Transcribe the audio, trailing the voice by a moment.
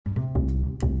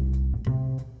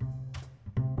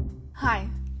Hi,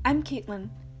 I'm Caitlin,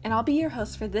 and I'll be your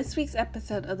host for this week's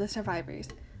episode of The Survivors,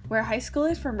 where high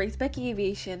schoolers from Racebeck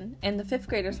Aviation and the 5th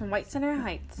graders from White Center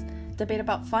Heights debate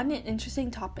about fun and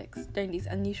interesting topics during these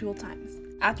unusual times.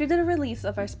 After the release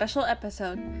of our special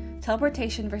episode,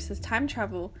 Teleportation versus Time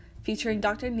Travel, featuring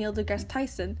Dr. Neil deGrasse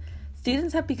Tyson,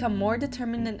 students have become more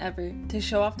determined than ever to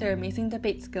show off their amazing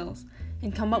debate skills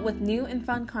and come up with new and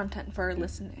fun content for our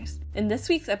listeners. In this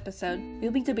week's episode, we'll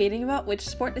be debating about which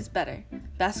sport is better,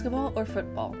 basketball or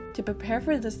football. To prepare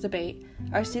for this debate,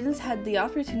 our students had the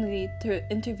opportunity to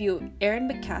interview Erin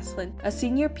McCaslin, a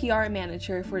senior PR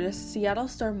manager for the Seattle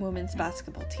Storm women's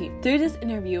basketball team. Through this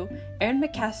interview, Erin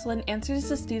McCaslin answers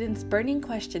the students' burning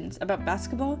questions about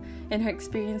basketball and her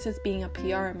experiences being a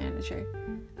PR manager.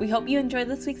 We hope you enjoy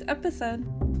this week's episode.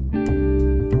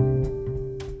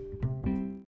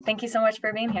 Thank you so much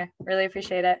for being here. Really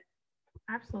appreciate it.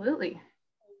 Absolutely.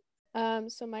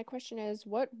 So my question is,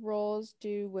 what roles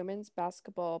do women's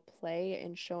basketball play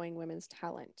in showing women's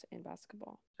talent in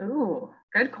basketball? Ooh,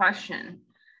 good question.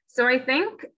 So I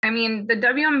think, the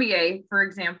WNBA, for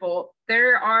example,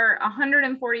 there are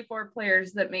 144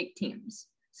 players that make teams.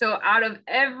 So out of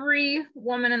every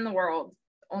woman in the world,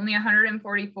 only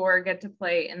 144 get to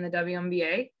play in the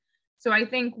WNBA. So I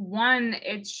think, one,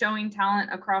 it's showing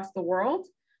talent across the world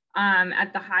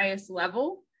at the highest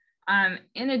level.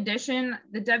 In addition,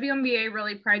 the WNBA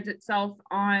really prides itself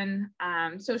on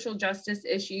social justice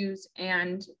issues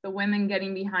and the women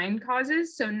getting behind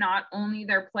causes. So not only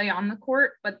their play on the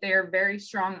court, but they're very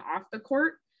strong off the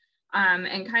court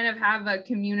and kind of have a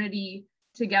community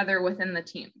together within the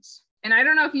teams. And I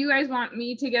don't know if you guys want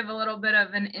me to give a little bit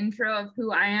of an intro of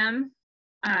who I am,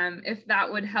 if that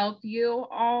would help you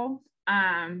all.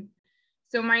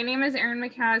 So my name is Erin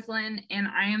McCaslin, and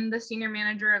I am the Senior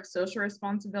Manager of Social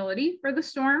Responsibility for the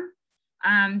Storm.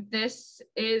 This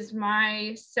is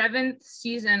my 7th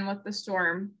season with the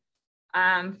Storm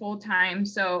full-time.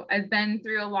 So I've been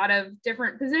through a lot of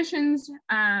different positions,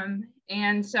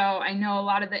 and so I know a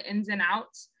lot of the ins and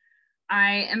outs.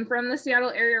 I am from the Seattle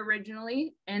area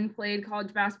originally and played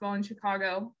college basketball in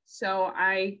Chicago. So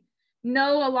I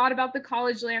know a lot about the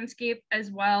college landscape as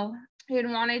well.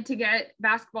 And wanted to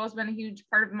basketball has been a huge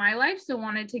part of my life, so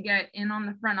wanted to get in on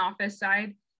the front office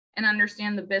side and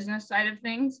understand the business side of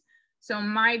things. So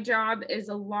my job is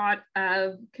a lot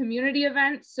of community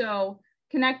events, so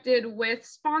connected with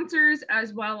sponsors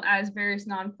as well as various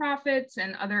nonprofits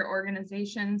and other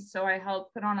organizations. So I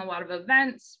help put on a lot of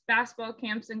events, basketball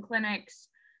camps and clinics,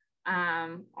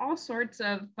 all sorts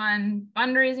of fun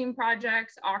fundraising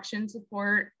projects, auction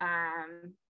support.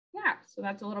 So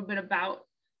that's a little bit about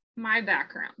my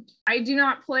background. I do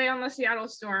not play on the Seattle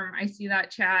Storm. I see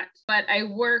that chat, but I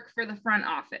work for the front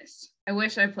office. I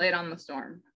wish I played on the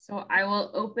Storm. So I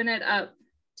will open it up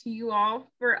to you all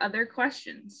for other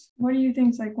questions. What do you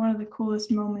think is like one of the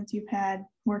coolest moments you've had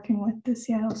working with the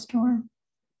Seattle Storm?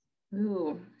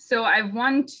 So I've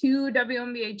won 2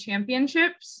 WNBA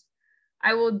championships.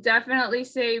 I will definitely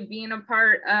say being a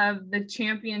part of the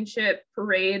championship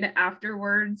parade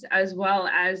afterwards, as well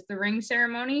as the ring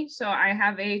ceremony. So I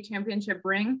have a championship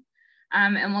ring,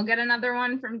 and we'll get another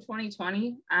one from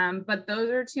 2020. But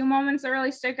those are 2 moments that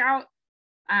really stick out.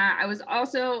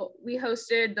 We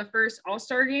hosted the first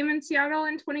All-Star game in Seattle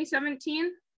in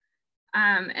 2017.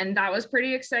 And that was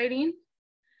pretty exciting.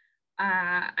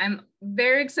 I'm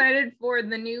very excited for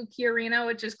the new Key Arena,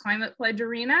 which is Climate Pledge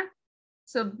Arena.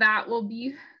 So that will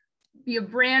be a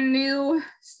brand new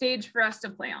stage for us to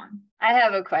play on. I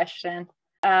have a question.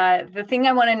 The thing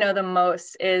I want to know the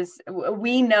most is,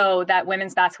 we know that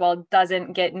women's basketball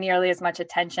doesn't get nearly as much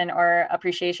attention or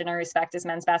appreciation or respect as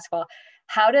men's basketball.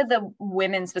 How did the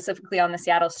women specifically on the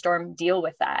Seattle Storm deal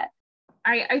with that?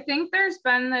 I think there's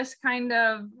been this kind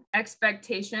of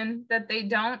expectation that they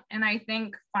don't. And I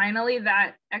think finally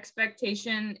that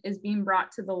expectation is being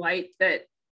brought to the light that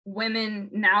women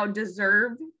now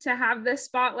deserve to have this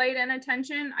spotlight and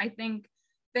attention. I think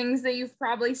things that you've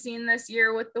probably seen this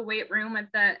year with the weight room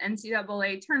at the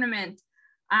NCAA tournament,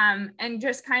 and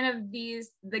just kind of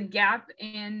the gap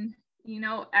in,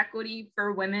 equity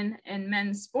for women and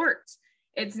men's sports.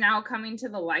 It's now coming to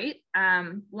the light.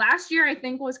 Last year, I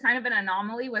think, was kind of an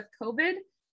anomaly with COVID.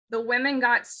 The women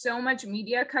got so much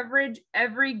media coverage.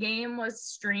 Every game was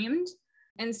streamed.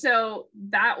 And so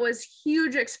that was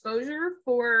huge exposure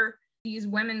for these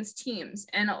women's teams.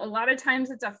 And a lot of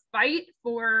times it's a fight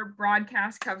for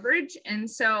broadcast coverage. And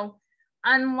so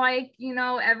unlike,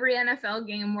 every NFL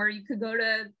game where you could go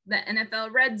to the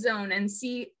NFL Red Zone and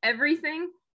see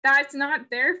everything, that's not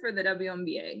there for the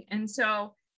WNBA. And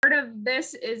so Part of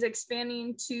this is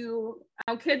expanding to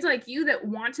kids like you that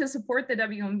want to support the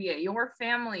WNBA, your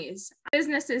families,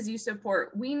 businesses you support.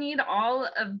 We need all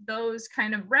of those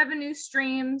kind of revenue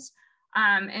streams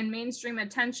and mainstream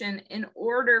attention in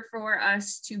order for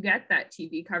us to get that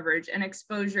TV coverage and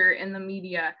exposure in the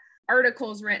media,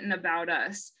 articles written about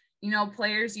us,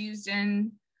 players used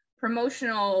in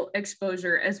promotional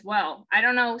exposure as well. I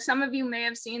don't know, some of you may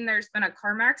have seen there's been a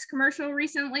CarMax commercial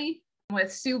recently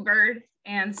with Sue Bird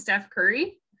and Steph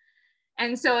Curry.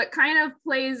 And so it kind of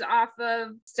plays off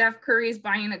of Steph Curry's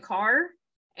buying a car.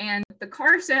 And the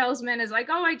car salesman is like,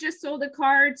 oh, I just sold a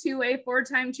car to a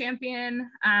 4-time champion,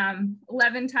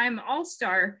 11-time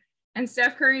All-Star. And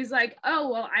Steph Curry's like,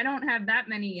 oh, well, I don't have that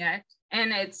many yet.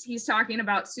 And he's talking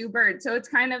about Sue Bird. So it's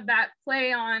kind of that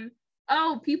play on,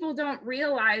 oh, people don't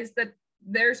realize that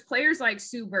there's players like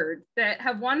Sue Bird that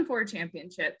have won 4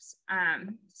 championships.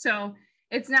 So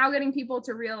it's now getting people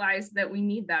to realize that we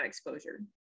need that exposure.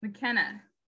 McKenna.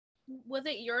 Was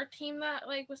it your team that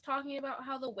was talking about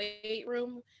how the weight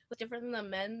room was different than the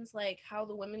men's, how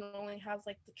the women only have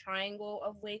the triangle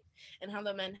of weight and how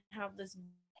the men have this?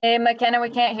 Hey, McKenna, we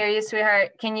can't hear you,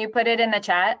 sweetheart. Can you put it in the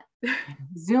chat?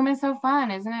 Zoom is so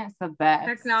fun, isn't it? It's the best.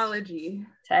 Technology.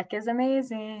 Tech is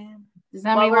amazing. Does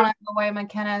anybody want to know why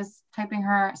McKenna's typing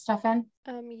her stuff in?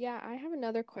 Yeah, I have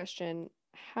another question.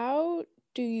 How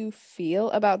do you feel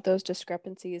about those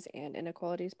discrepancies and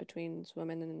inequalities between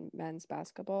women and men's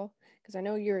basketball? Because I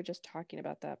know you were just talking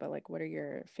about that, but what are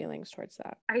your feelings towards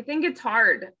that? I think it's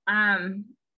hard.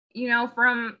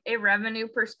 From a revenue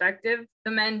perspective,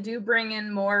 the men do bring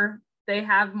in more, they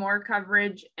have more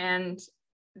coverage, and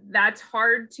that's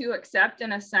hard to accept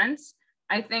in a sense.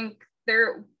 I think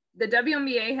the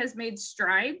WNBA has made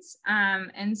strides.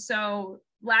 And so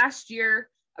last year,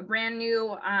 a brand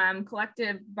new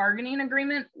collective bargaining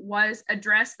agreement was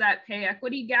addressed that pay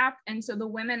equity gap. And so the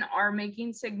women are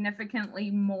making significantly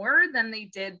more than they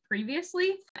did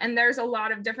previously. And there's a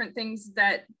lot of different things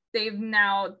that they're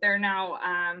now,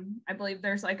 I believe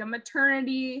there's a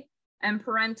maternity and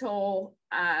parental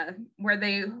where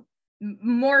they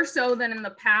more so than in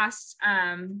the past.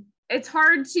 It's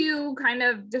hard to kind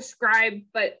of describe,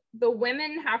 but the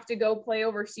women have to go play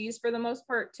overseas for the most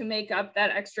part to make up that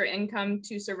extra income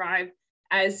to survive,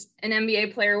 as an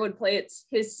NBA player would play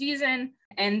his season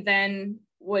and then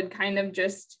would kind of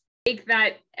just take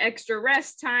that extra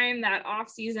rest time, that off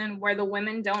season, where the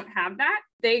women don't have that.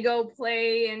 They go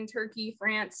play in Turkey,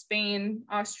 France, Spain,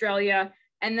 Australia,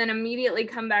 and then immediately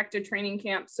come back to training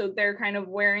camp. So they're kind of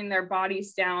wearing their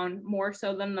bodies down more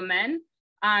so than the men.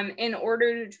 In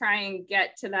order to try and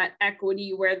get to that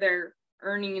equity where they're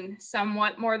earning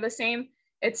somewhat more the same,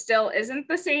 it still isn't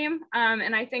the same.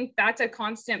 And I think that's a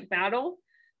constant battle.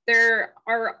 There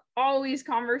are always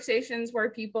conversations where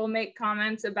people make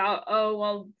comments about, oh,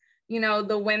 well,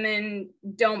 the women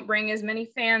don't bring as many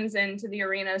fans into the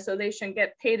arena, so they shouldn't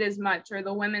get paid as much, or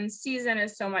the women's season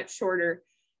is so much shorter.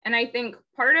 And I think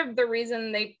part of the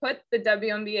reason they put the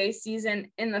WNBA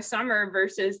season in the summer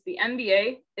versus the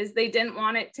NBA is they didn't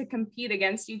want it to compete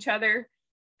against each other.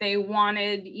 They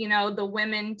wanted, the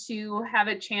women to have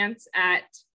a chance at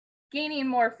gaining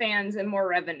more fans and more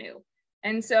revenue.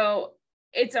 And so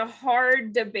it's a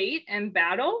hard debate and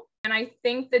battle. And I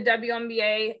think the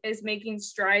WNBA is making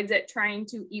strides at trying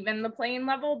to even the playing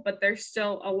level, but there's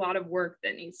still a lot of work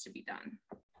that needs to be done.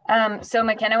 So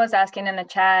McKenna was asking in the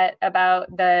chat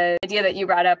about the idea that you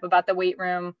brought up about the weight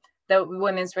room, the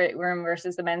women's weight room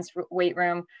versus the men's weight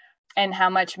room, and how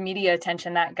much media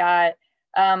attention that got.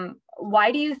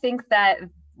 Why do you think that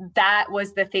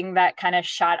was the thing that kind of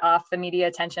shot off the media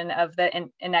attention of the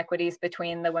inequities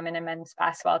between the women and men's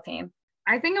basketball team?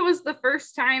 I think it was the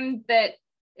first time that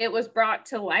it was brought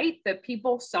to light, that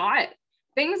people saw it.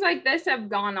 Things like this have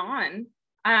gone on.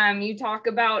 You talk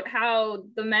about how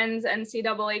the men's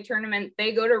NCAA tournament,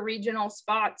 they go to regional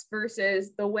spots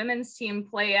versus the women's team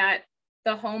play at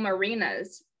the home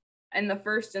arenas in the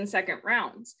first and second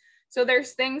rounds. So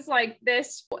there's things like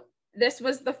this. This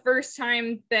was the first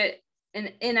time that an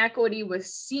inequity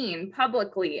was seen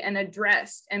publicly and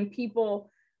addressed, and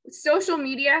social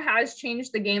media has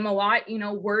changed the game a lot.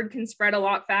 Word can spread a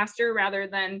lot faster rather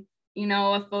than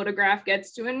a photograph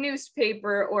gets to a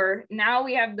newspaper, or now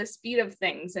we have the speed of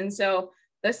things. And so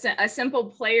a simple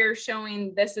player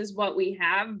showing this is what we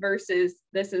have versus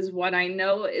this is what I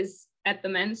know is at the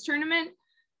men's tournament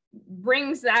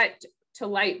brings that to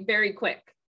light very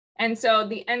quick. And so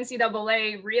the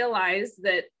NCAA realized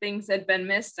that things had been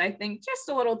missed, I think, just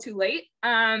a little too late.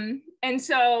 And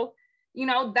so,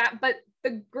 but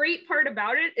the great part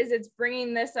about it is it's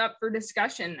bringing this up for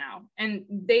discussion now, and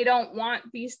they don't want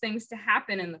these things to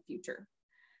happen in the future.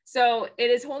 So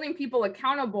it is holding people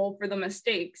accountable for the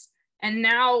mistakes. And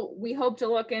now we hope to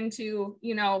look into,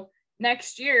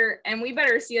 next year, and we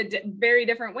better see a very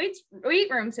different weight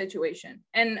room situation.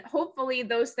 And hopefully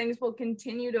those things will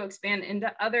continue to expand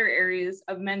into other areas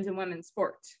of men's and women's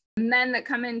sports. Men that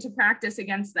come in to practice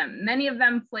against them, many of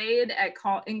them played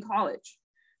in college.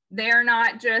 They are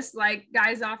not just like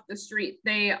guys off the street.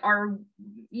 They are,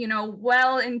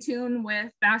 well in tune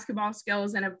with basketball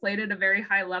skills and have played at a very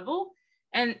high level.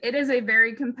 And it is a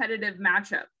very competitive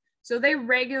matchup. So they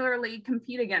regularly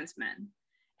compete against men.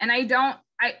 And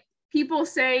people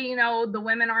say, the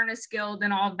women aren't as skilled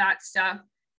and all of that stuff.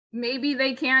 Maybe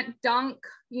they can't dunk,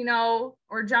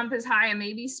 or jump as high, and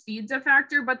maybe speed's a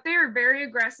factor, but they are very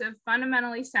aggressive,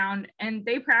 fundamentally sound, and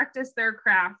they practice their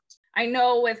craft. I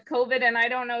know with COVID, and I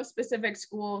don't know specific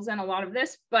schools and a lot of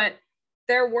this, but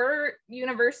there were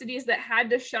universities that had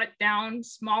to shut down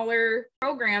smaller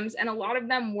programs, and a lot of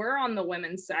them were on the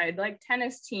women's side, like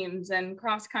tennis teams and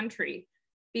cross country,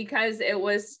 because it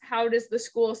was, how does the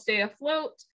school stay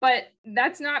afloat? But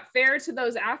that's not fair to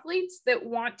those athletes that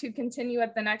want to continue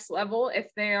at the next level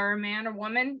if they are a man or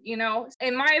woman. In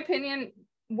my opinion,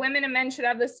 women and men should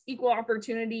have this equal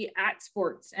opportunity at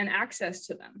sports and access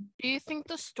to them. Do you think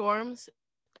the Storms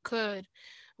could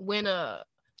win a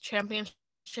championship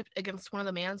against one of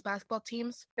the men's basketball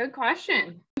teams? Good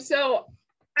question. So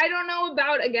I don't know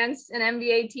about against an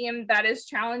NBA team. That is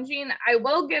challenging. I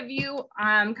will give you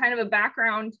kind of a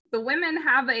background. The women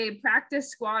have a practice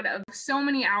squad of so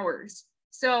many hours.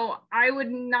 So I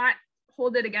would not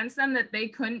hold it against them that they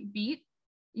couldn't beat,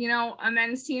 a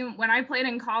men's team. When I played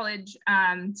in college,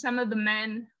 some of the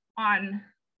men on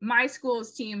my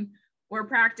school's team were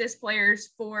practice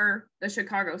players for the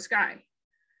Chicago Sky.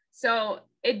 So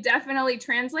it definitely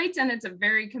translates, and it's a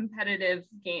very competitive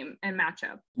game and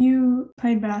matchup. You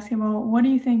played basketball. What do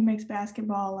you think makes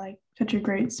basketball like such a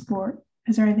great sport?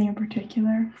 Is there anything in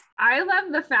particular? I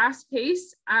love the fast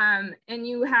pace, and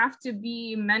you have to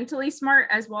be mentally smart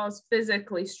as well as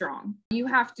physically strong. You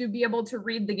have to be able to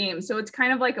read the game. So it's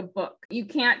kind of like a book. You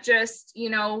can't just,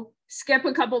 skip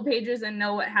a couple pages and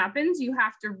know what happens. You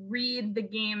have to read the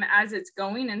game as it's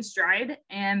going in stride.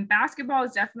 And basketball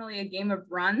is definitely a game of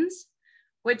runs,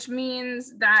 which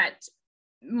means that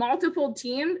multiple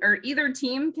teams or either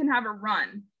team can have a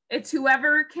run. It's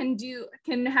whoever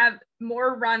can have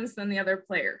more runs than the other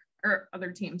player or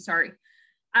other team, sorry.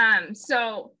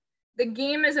 So the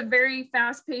game is a very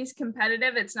fast-paced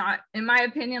competitive. It's not, in my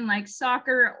opinion, like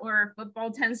soccer or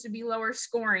football tends to be lower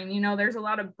scoring. There's a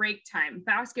lot of break time.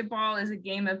 Basketball is a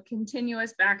game of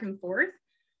continuous back and forth.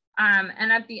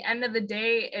 And at the end of the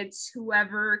day, it's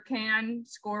whoever can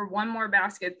score one more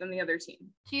basket than the other team.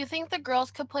 Do you think the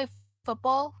girls could play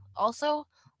football also?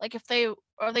 Like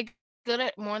are they good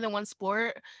at more than one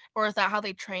sport, or is that how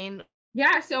they train?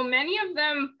 Yeah, so many of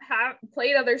them have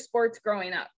played other sports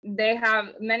growing up.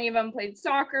 Many of them played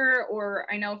soccer, or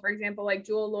I know, for example, like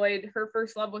Jewel Lloyd, her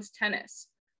first love was tennis.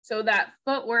 So that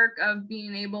footwork of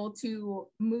being able to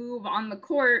move on the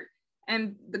court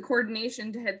and the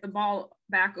coordination to hit the ball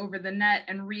back over the net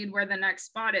and read where the next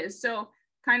spot is. So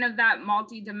kind of that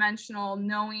multi-dimensional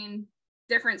knowing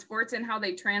different sports and how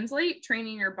they translate,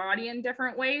 training your body in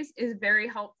different ways is very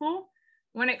helpful.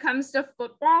 When it comes to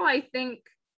football, I think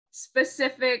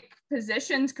specific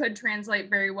positions could translate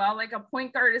very well. Like a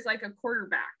point guard is like a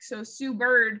quarterback. So Sue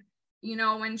Bird,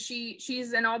 when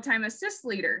she's an all-time assist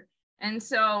leader. And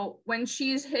so when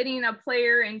she's hitting a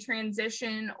player in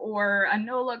transition or a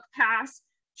no-look pass,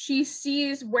 she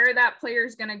sees where that player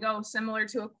is going to go, similar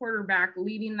to a quarterback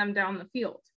leading them down the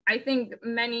field. I think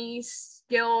many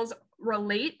skills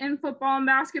relate in football and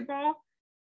basketball.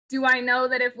 Do I know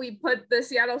that if we put the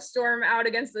Seattle Storm out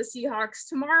against the Seahawks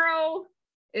tomorrow,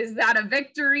 is that a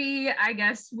victory? I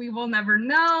guess we will never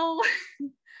know.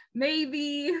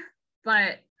 Maybe,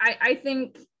 but I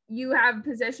think you have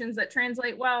positions that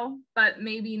translate well, but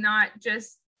maybe not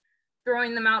just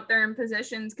throwing them out there in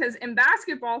positions. Because in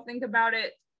basketball, think about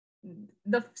it,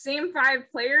 the same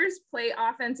 5 players play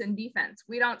offense and defense.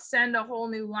 We don't send a whole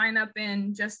new lineup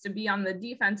in just to be on the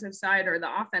defensive side or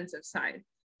the offensive side.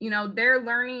 They're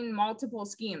learning multiple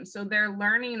schemes. So they're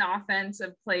learning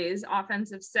offensive plays,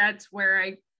 offensive sets where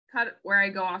I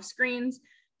go off screens.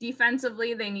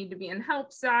 Defensively, they need to be in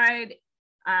help side,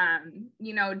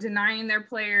 denying their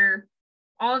player,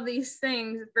 all of these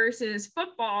things. Versus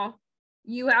football,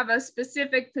 you have a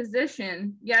specific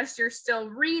position. Yes, you're still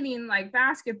reading like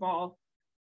basketball,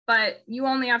 but you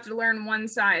only have to learn one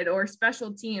side, or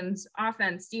special teams,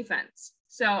 offense, defense.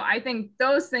 So I think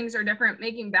those things are different,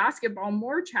 making basketball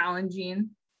more challenging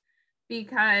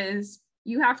because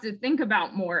you have to think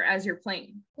about more as you're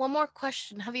playing. One more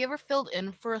question. Have you ever filled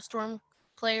in for a Storm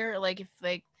player? Like if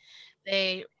they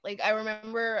I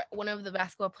remember one of the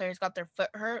basketball players got their foot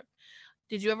hurt.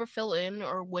 Did you ever fill in,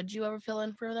 or would you ever fill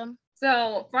in for them?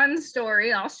 So fun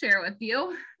story I'll share with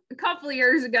you. A couple of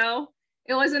years ago,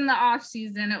 it was in the off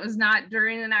season. It was not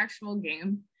during an actual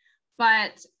game,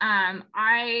 but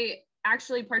I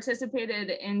actually participated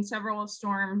in several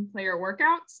Storm player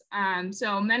workouts.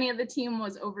 So many of the team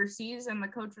was overseas, and the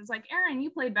coach was like, Erin,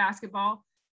 you played basketball.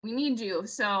 We need you.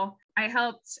 So I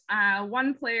helped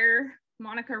one player,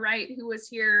 Monica Wright, who was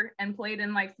here and played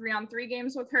in like 3-on-3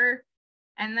 games with her.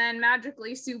 And then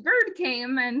magically Sue Bird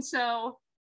came. And so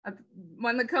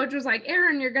when the coach was like,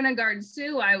 Erin, you're going to guard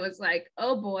Sue, I was like,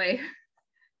 oh boy,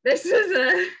 this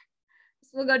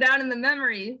will go down in the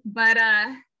memory. But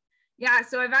yeah,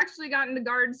 so I've actually gotten to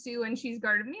guard Sue, and she's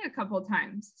guarded me a couple of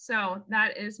times. So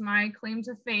that is my claim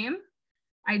to fame.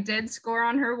 I did score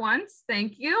on her once.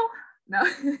 Thank you. No,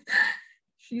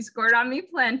 she scored on me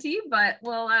plenty, but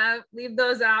we'll leave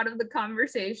those out of the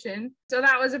conversation. So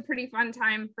that was a pretty fun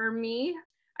time for me.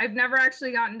 I've never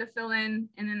actually gotten to fill in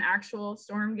an actual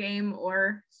Storm game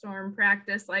or Storm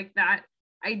practice like that.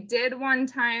 I did one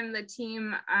time. The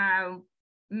team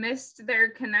missed their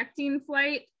connecting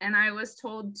flight, and I was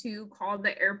told to call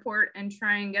the airport and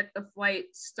try and get the flight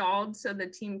stalled so the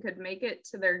team could make it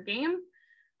to their game.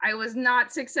 I was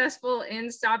not successful in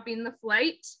stopping the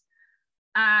flight.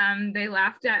 They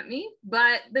laughed at me,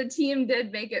 but the team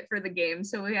did make it for the game,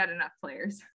 so we had enough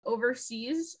players.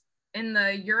 Overseas in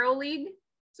the EuroLeague,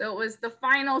 so it was the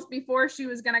finals before she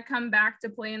was going to come back to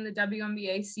play in the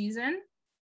WNBA season.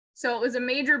 So it was a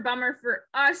major bummer for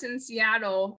us in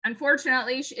Seattle.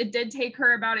 Unfortunately, it did take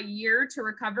her about a year to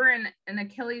recover, and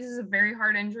Achilles is a very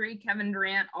hard injury. Kevin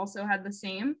Durant also had the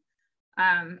same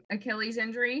Achilles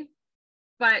injury,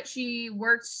 but she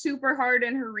worked super hard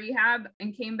in her rehab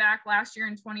and came back last year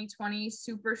in 2020,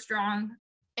 super strong.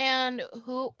 And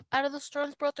who out of the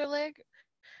Storms broke their leg?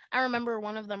 I remember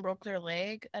one of them broke their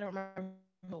leg. I don't remember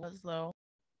who it was though.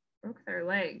 Broke their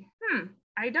leg.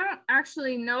 I don't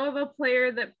actually know of a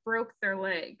player that broke their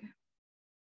leg.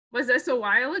 Was this a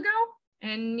while ago?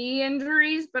 And knee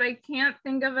injuries, but I can't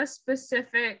think of a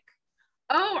specific.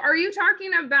 Oh, are you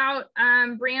talking about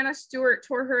Brianna Stewart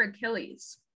tore her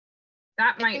Achilles?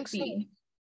 That might be.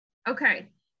 So. Okay.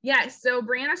 Yes. So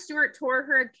Brianna Stewart tore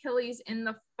her Achilles in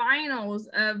the finals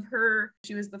of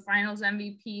she was the finals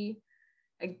MVP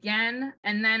again.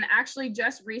 And then actually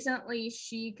just recently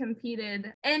she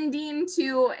competed, ending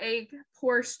to a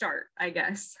poor start, I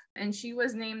guess. And she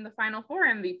was named the Final Four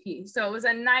MVP. So it was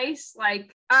a nice,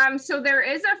 so there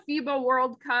is a FIBA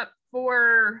World Cup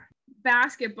for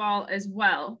basketball as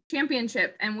well,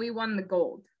 championship, and we won the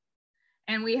gold.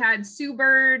 And we had Sue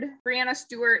Bird, Brianna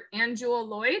Stewart, and Jewel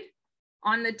Lloyd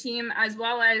on the team, as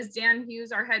well as Dan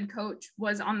Hughes, our head coach,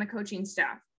 was on the coaching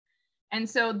staff. And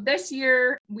so this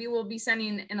year we will be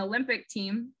sending an Olympic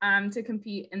team to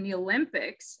compete in the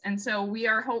Olympics. And so we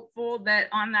are hopeful that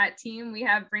on that team we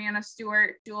have Brianna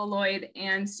Stewart, Jewel Lloyd,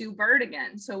 and Sue Bird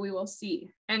again. So we will see.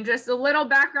 And just a little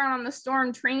background on the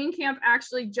Storm, training camp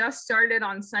actually just started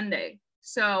on Sunday.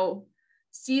 So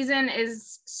season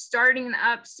is starting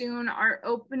up soon. Our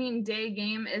opening day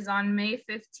game is on May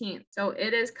 15th. So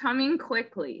it is coming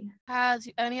quickly. Has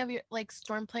any of your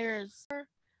Storm players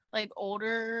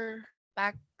older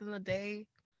back in the day?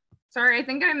 Sorry, I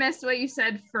think I missed what you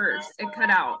said first. It cut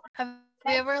out. Have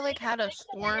you ever had a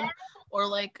Storm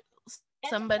or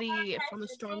somebody from the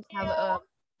Storms have a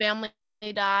family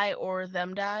die or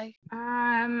them die?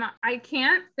 I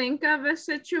can't think of a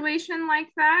situation like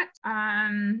that.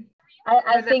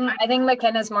 I think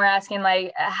McKenna's more asking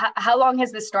how long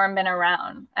has the Storm been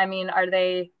around? I mean, are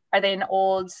they an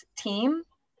old team?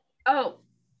 Oh,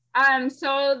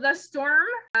 so the Storm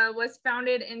was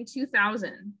founded in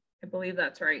 2000. I believe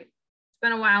that's right. It's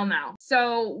been a while now.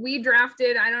 So we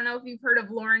drafted, I don't know if you've heard of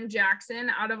Lauren Jackson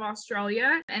out of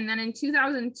Australia. And then in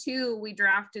 2002, we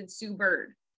drafted Sue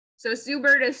Bird. So Sue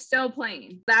Bird is still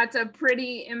playing. That's a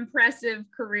pretty impressive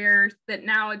career that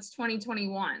now it's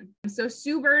 2021. So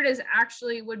Sue Bird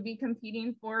would be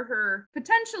competing for her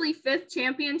potentially 5th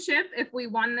championship if we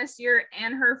won this year,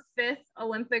 and her 5th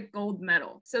Olympic gold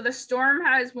medal. So the Storm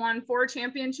has won 4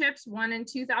 championships, one in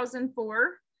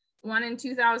 2004, one in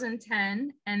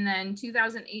 2010, and then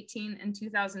 2018 and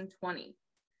 2020.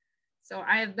 So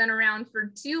I have been around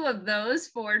for 2 of those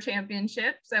 4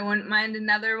 championships. I wouldn't mind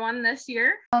another one this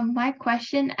year. My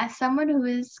question, as someone who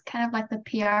is kind of like the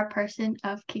PR person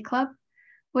of Key Club,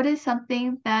 what is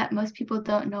something that most people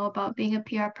don't know about being a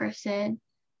PR person?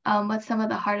 What's some of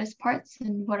the hardest parts,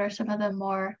 and what are some of the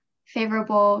more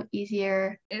favorable,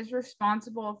 easier? Is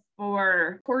responsible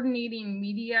for coordinating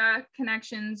media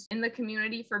connections in the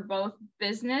community for both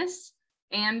business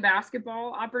and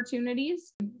basketball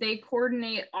opportunities. They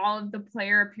coordinate all of the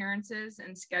player appearances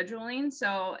and scheduling.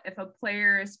 So if a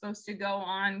player is supposed to go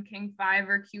on King 5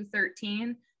 or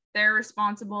Q13, they're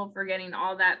responsible for getting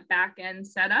all that back end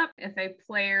set up. If a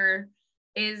player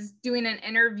is doing an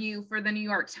interview for the New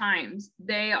York Times,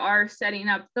 they are setting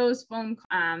up those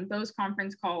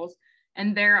conference calls,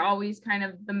 and they're always kind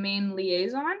of the main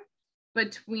liaison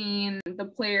between the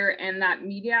player and that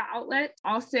media outlet.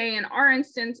 I'll say in our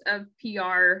instance of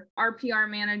PR, our PR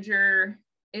manager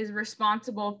is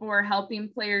responsible for helping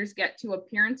players get to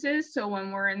appearances. So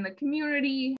when we're in the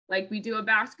community, like we do a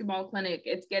basketball clinic,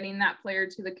 it's getting that player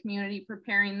to the community,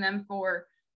 preparing them for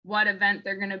what event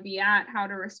they're going to be at, how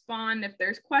to respond if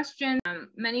there's questions.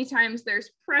 Many times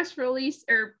there's press release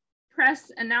or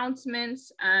press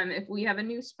announcements if we have a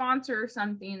new sponsor or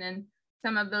something, and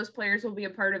some of those players will be a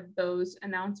part of those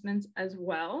announcements as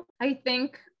well. I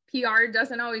think PR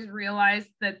doesn't always realize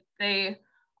that they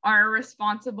are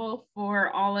responsible for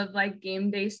all of like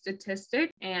game day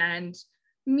statistics and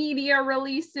media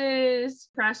releases,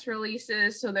 press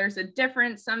releases. So there's a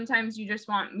difference. Sometimes you just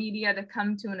want media to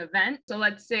come to an event. So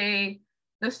let's say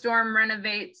the Storm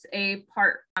renovates a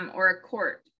park or a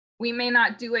court. We may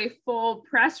not do a full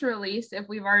press release if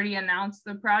we've already announced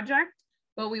the project,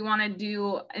 but we want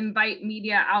to invite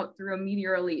media out through a media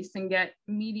release and get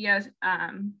media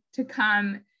to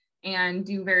come and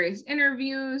do various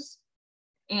interviews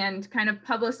and kind of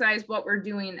publicize what we're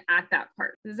doing at that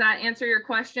park. Does that answer your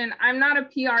question? I'm not a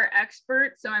PR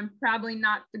expert, so I'm probably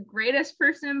not the greatest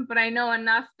person, but I know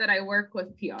enough that I work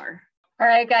with PR. All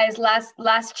right, guys,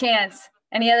 last chance.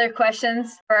 Any other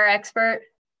questions for our expert?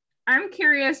 I'm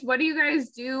curious, what do you guys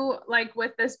do like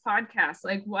with this podcast?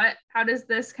 Like how does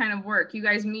this kind of work? You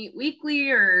guys meet weekly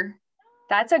or?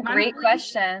 That's a great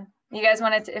question. You guys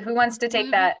who wants to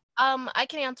take that? I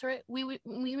can answer it. We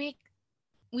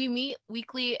meet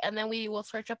weekly, and then we will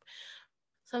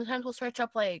sometimes we'll search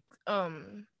up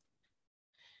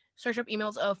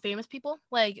emails of famous people.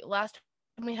 Like last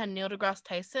time we had Neil deGrasse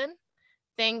Tyson.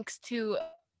 Thanks to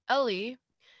Ellie,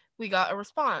 we got a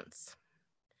response.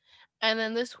 And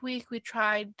then this week we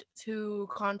tried to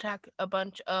contact a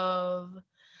bunch of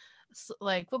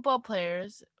like football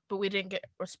players, but we didn't get a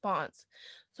response.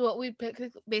 So what we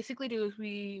basically do is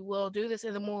we will do this,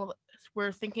 and then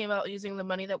we're thinking about using the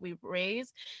money that we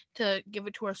raise to give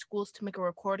it to our schools to make a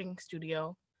recording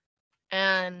studio.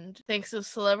 And thanks to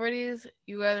celebrities,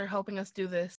 you guys are helping us do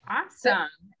this. Awesome.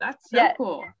 That's so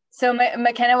cool. So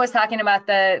McKenna was talking about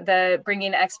the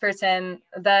bringing experts in.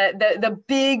 The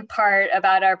big part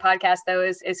about our podcast, though,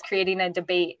 is creating a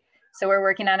debate. So we're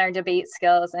working on our debate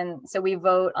skills. And so we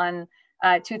vote on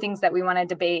 2 things that we want to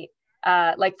debate,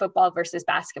 like football versus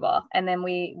basketball. And then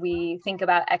we think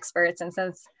about experts. And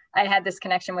since I had this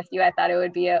connection with you, I thought it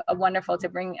would be a wonderful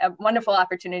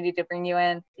opportunity to bring you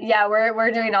in. Yeah,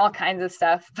 we're doing all kinds of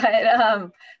stuff, but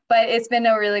it's been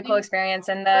a really cool experience.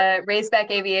 And the Raisbeck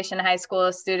Aviation High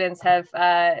School students have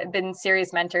been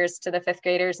serious mentors to the 5th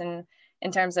graders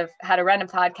in terms of how to run a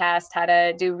podcast, how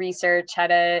to do research, how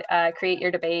to create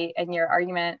your debate and your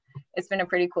argument. It's been a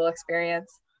pretty cool experience.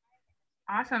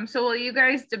 Awesome. So will you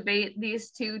guys debate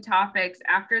these 2 topics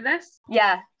after this?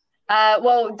 Yeah.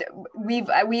 Well,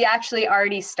 we actually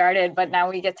already started, but now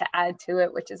we get to add to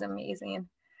it, which is amazing.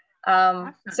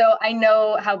 Awesome. So I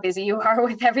know how busy you are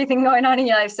with everything going on in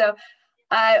your life. So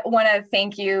I want to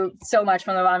thank you so much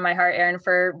from the bottom of my heart, Erin,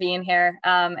 for being here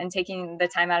and taking the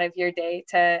time out of your day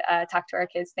to talk to our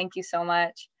kids. Thank you so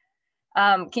much.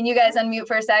 Can you guys unmute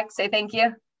for a sec? Say thank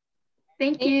you.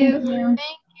 Thank you. Thank you.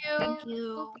 Thank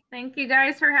you. Thank you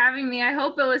guys for having me. I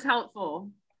hope it was helpful.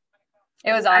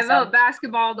 It was awesome. I vote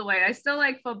basketball all the way. I still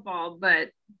like football, but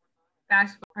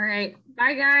basketball. All right.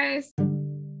 Bye, guys.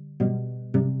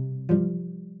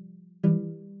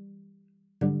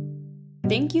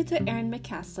 Thank you to Erin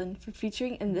McCaslin for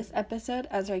featuring in this episode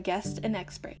as our guest and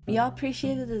expert. We all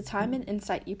appreciated the time and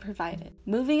insight you provided.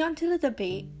 Moving on to the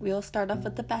debate, we will start off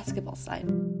with the basketball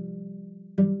side.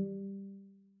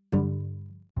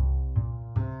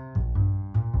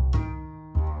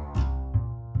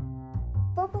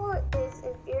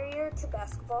 To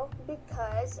basketball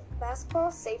because basketball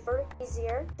is safer,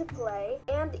 easier to play,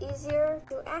 and easier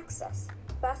to access.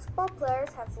 Basketball players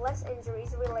have less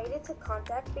injuries related to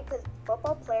contact because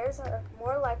football players are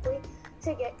more likely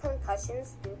to get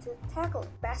concussions due to tackling.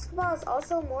 Basketball is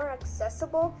also more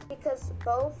accessible because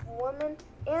both women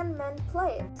and men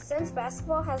play it. Since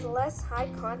basketball has less high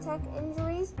contact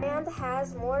injuries and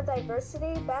has more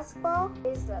diversity, basketball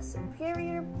is the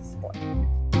superior sport.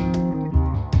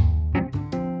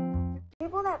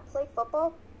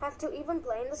 football have to even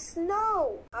play in the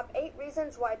snow. Top 8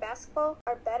 reasons why basketball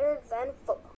are better than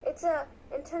football. It's an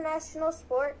international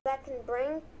sport that can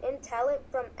bring in talent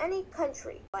from any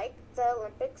country, like the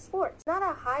Olympic sports. Not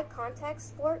a high contact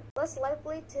sport, less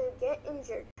likely to get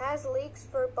injured. Has leagues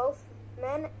for both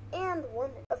men and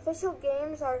women. Official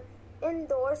games are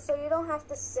indoors, so you don't have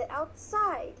to sit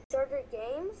outside. Shorter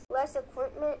games, less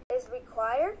equipment is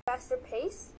required, faster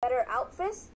pace, better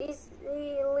outfits,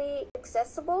 easily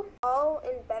accessible, all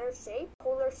in better shape,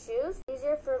 cooler shoes,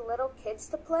 easier for little kids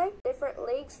to play, different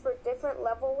leagues for different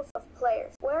levels of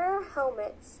players. Wear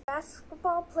helmets.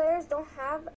 Basketball players don't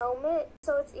have helmets,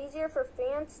 so it's easier for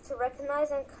fans to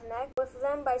recognize and connect with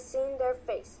them by seeing their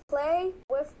face. Play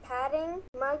with padding.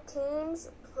 My teams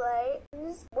play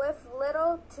with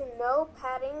little to no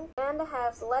padding and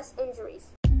has less injuries.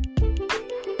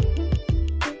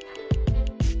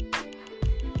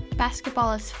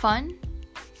 Basketball is fun,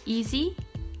 easy,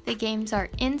 the games are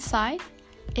inside,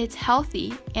 it's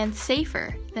healthy and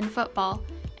safer than football,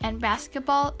 and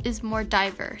basketball is more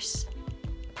diverse.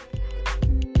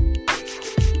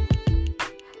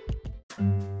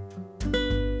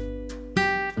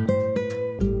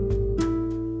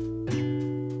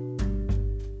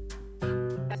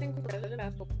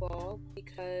 Football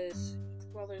because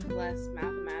football there's less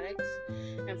mathematics,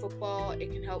 and football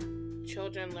it can help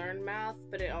children learn math,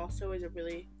 but it also is a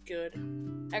really good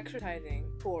exercising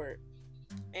sport.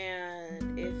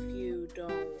 And if you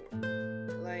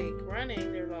don't like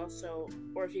running, there's also,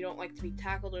 or if you don't like to be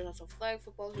tackled, there's also flag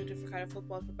football. There's a different kind of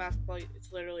football. But basketball,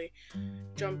 it's literally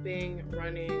jumping,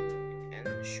 running,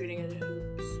 and shooting at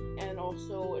hoops. And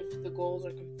also, if the goals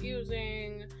are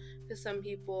confusing to some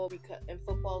people, because and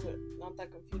footballs are not that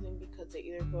confusing because they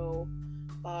either go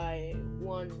by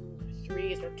 1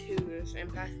 3s or 2s,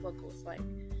 and basketball goes like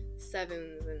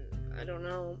 7s, and I don't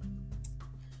know.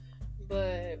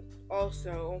 But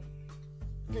also,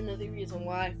 another reason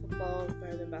why football is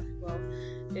better than basketball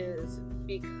is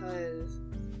because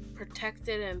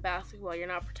protected in basketball you're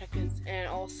not protected, and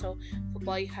also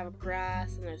football you have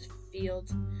grass and there's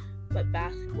fields, but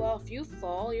basketball if you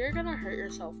fall you're gonna hurt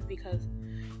yourself because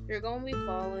you're gonna be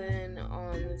falling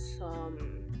on some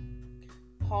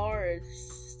hard,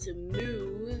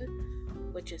 smooth,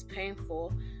 which is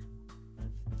painful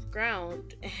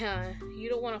ground, and you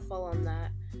don't want to fall on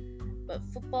that. But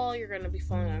football, you're gonna be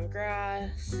falling on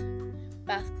grass.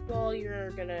 Basketball,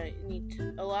 you're gonna need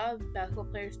to. A lot of basketball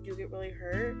players do get really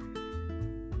hurt,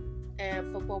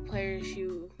 and football players,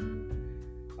 you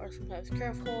are sometimes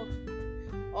careful.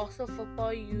 Also,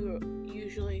 football, you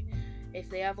usually, if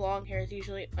they have long hair, it's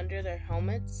usually under their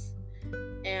helmets.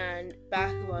 And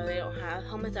basketball, they don't have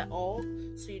helmets at all.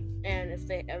 So, and if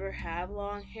they ever have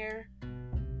long hair,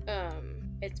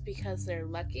 it's because they're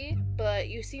lucky. But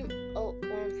you see,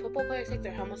 when football players take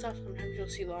their helmets off, sometimes you'll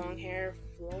see long hair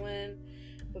flowing.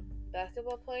 But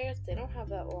basketball players, they don't have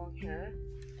that long hair.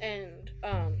 And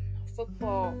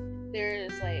football,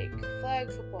 there's like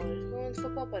flag football, there's women's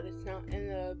football, but it's not in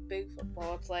the big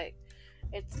football.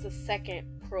 It's the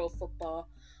second pro football.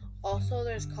 Also,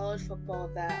 there's college football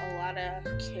that a lot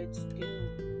of kids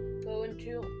do go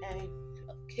into, and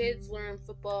kids learn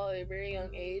football at a very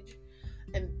young age.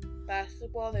 And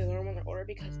basketball, they learn when they're older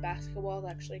because basketball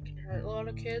actually can hurt a lot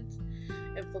of kids,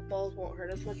 and footballs won't hurt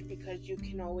as much because you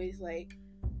can always like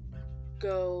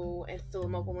go and fill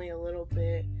them up only a little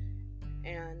bit.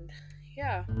 And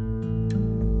yeah.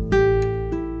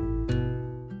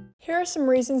 Here are some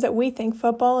reasons that we think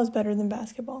football is better than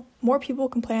basketball. More people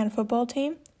can play on a football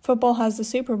team. Football has the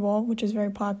Super Bowl, which is very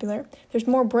popular. There's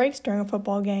more breaks during a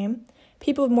football game.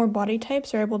 People with more body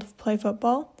types are able to play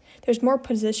football. There's more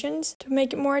positions to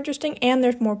make it more interesting, and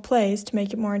there's more plays to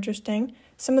make it more interesting.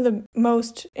 Some of the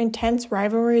most intense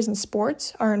rivalries in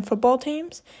sports are in football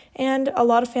teams, and a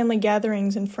lot of family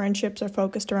gatherings and friendships are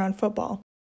focused around football.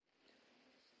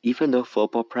 Even though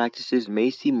football practices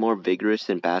may seem more vigorous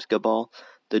than basketball,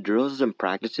 the drills and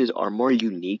practices are more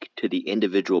unique to the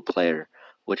individual player,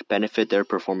 which benefit their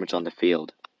performance on the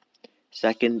field.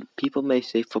 Second, people may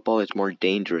say football is more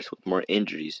dangerous with more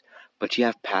injuries, but you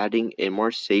have padding and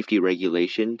more safety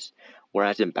regulations,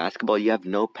 whereas in basketball you have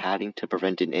no padding to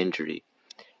prevent an injury.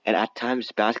 And at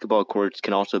times, basketball courts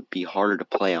can also be harder to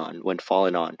play on when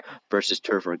fallen on versus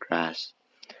turf or grass.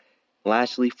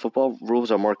 Lastly, football rules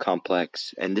are more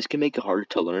complex, and this can make it harder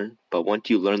to learn, but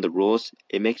once you learn the rules,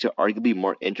 it makes it arguably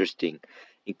more interesting,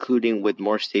 including with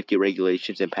more safety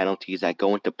regulations and penalties that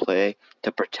go into play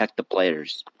to protect the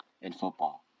players in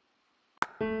football.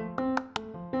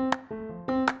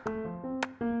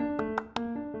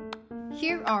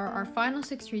 Here are our final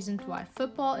 6 reasons why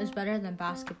football is better than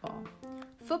basketball.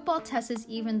 Football tests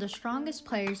even the strongest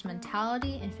players'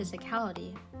 mentality and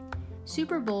physicality.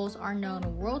 Super Bowls are known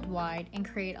worldwide and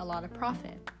create a lot of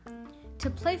profit. To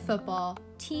play football,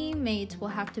 teammates will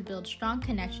have to build strong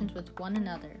connections with one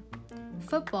another.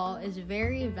 Football is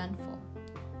very eventful.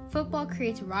 Football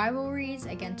creates rivalries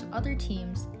against other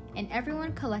teams, and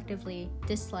everyone collectively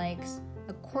dislikes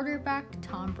a quarterback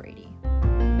Tom Brady.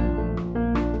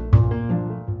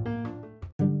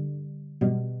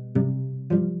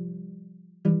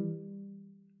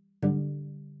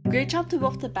 Great job to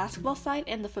both the basketball side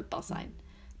and the football side.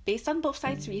 Based on both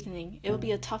sides' reasoning, it will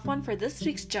be a tough one for this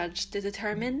week's judge to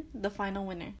determine the final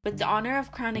winner. With the honor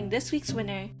of crowning this week's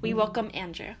winner, we welcome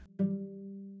Andrew.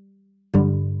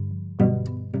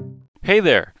 Hey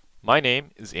there! My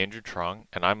name is Andrew Trong,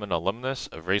 and I'm an alumnus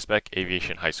of Racebeck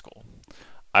Aviation High School.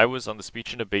 I was on the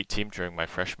speech and debate team during my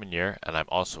freshman year, and I'm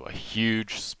also a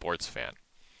huge sports fan.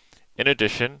 In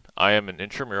addition, I am an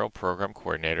intramural program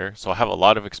coordinator, so I have a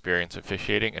lot of experience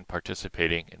officiating and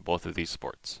participating in both of these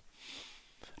sports.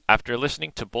 After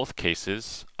listening to both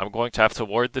cases, I'm going to have to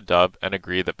award the dub and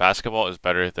agree that basketball is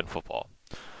better than football.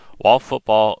 While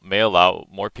football may allow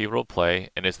more people to play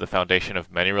and is the foundation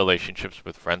of many relationships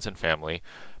with friends and family,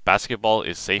 basketball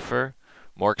is safer,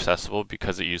 more accessible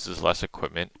because it uses less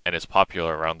equipment, and is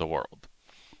popular around the world.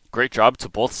 Great job to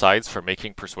both sides for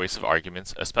making persuasive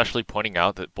arguments, especially pointing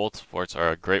out that both sports are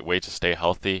a great way to stay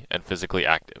healthy and physically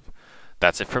active.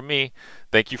 That's it from me.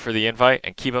 Thank you for the invite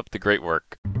and keep up the great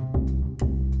work.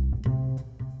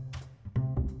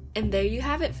 And there you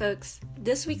have it, folks.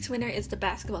 This week's winner is the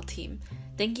basketball team.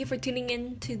 Thank you for tuning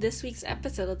in to this week's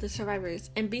episode of The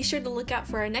Survivors, and be sure to look out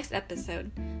for our next episode,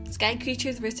 Sky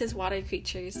Creatures vs. Water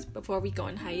Creatures, before we go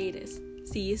on hiatus.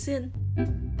 See you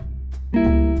soon!